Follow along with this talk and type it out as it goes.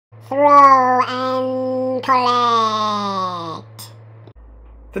throw and collect.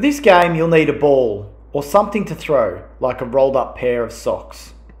 For this game, you'll need a ball or something to throw, like a rolled up pair of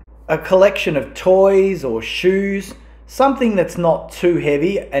socks. A collection of toys or shoes, something that's not too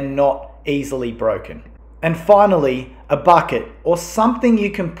heavy and not easily broken. And finally, a bucket or something you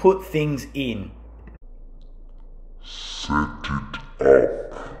can put things in. Set it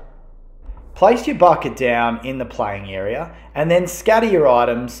up. Place your bucket down in the playing area and then scatter your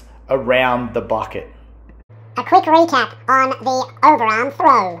items around the bucket. A quick recap on the overarm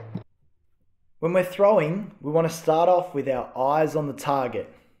throw. When we're throwing, we want to start off with our eyes on the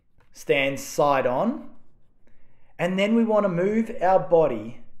target. Stand side on, and then we want to move our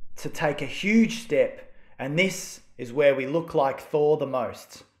body to take a huge step, and this is where we look like Thor the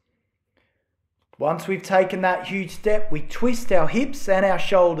most. Once we've taken that huge step, we twist our hips and our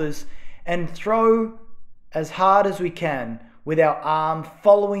shoulders and throw as hard as we can with our arm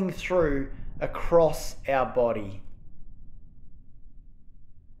following through across our body.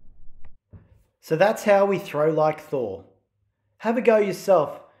 So that's how we throw like Thor. Have a go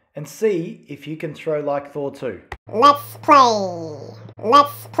yourself and see if you can throw like Thor too. Let's play.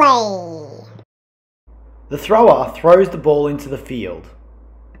 Let's play. The thrower throws the ball into the field.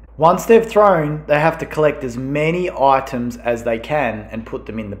 Once they've thrown, they have to collect as many items as they can and put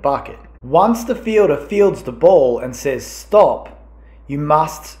them in the bucket. Once the fielder fields the ball and says stop, you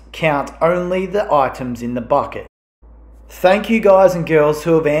must count only the items in the bucket. Thank you guys and girls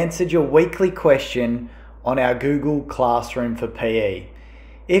who have answered your weekly question on our Google Classroom for PE.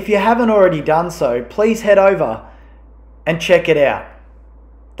 If you haven't already done so, please head over and check it out.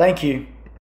 Thank you.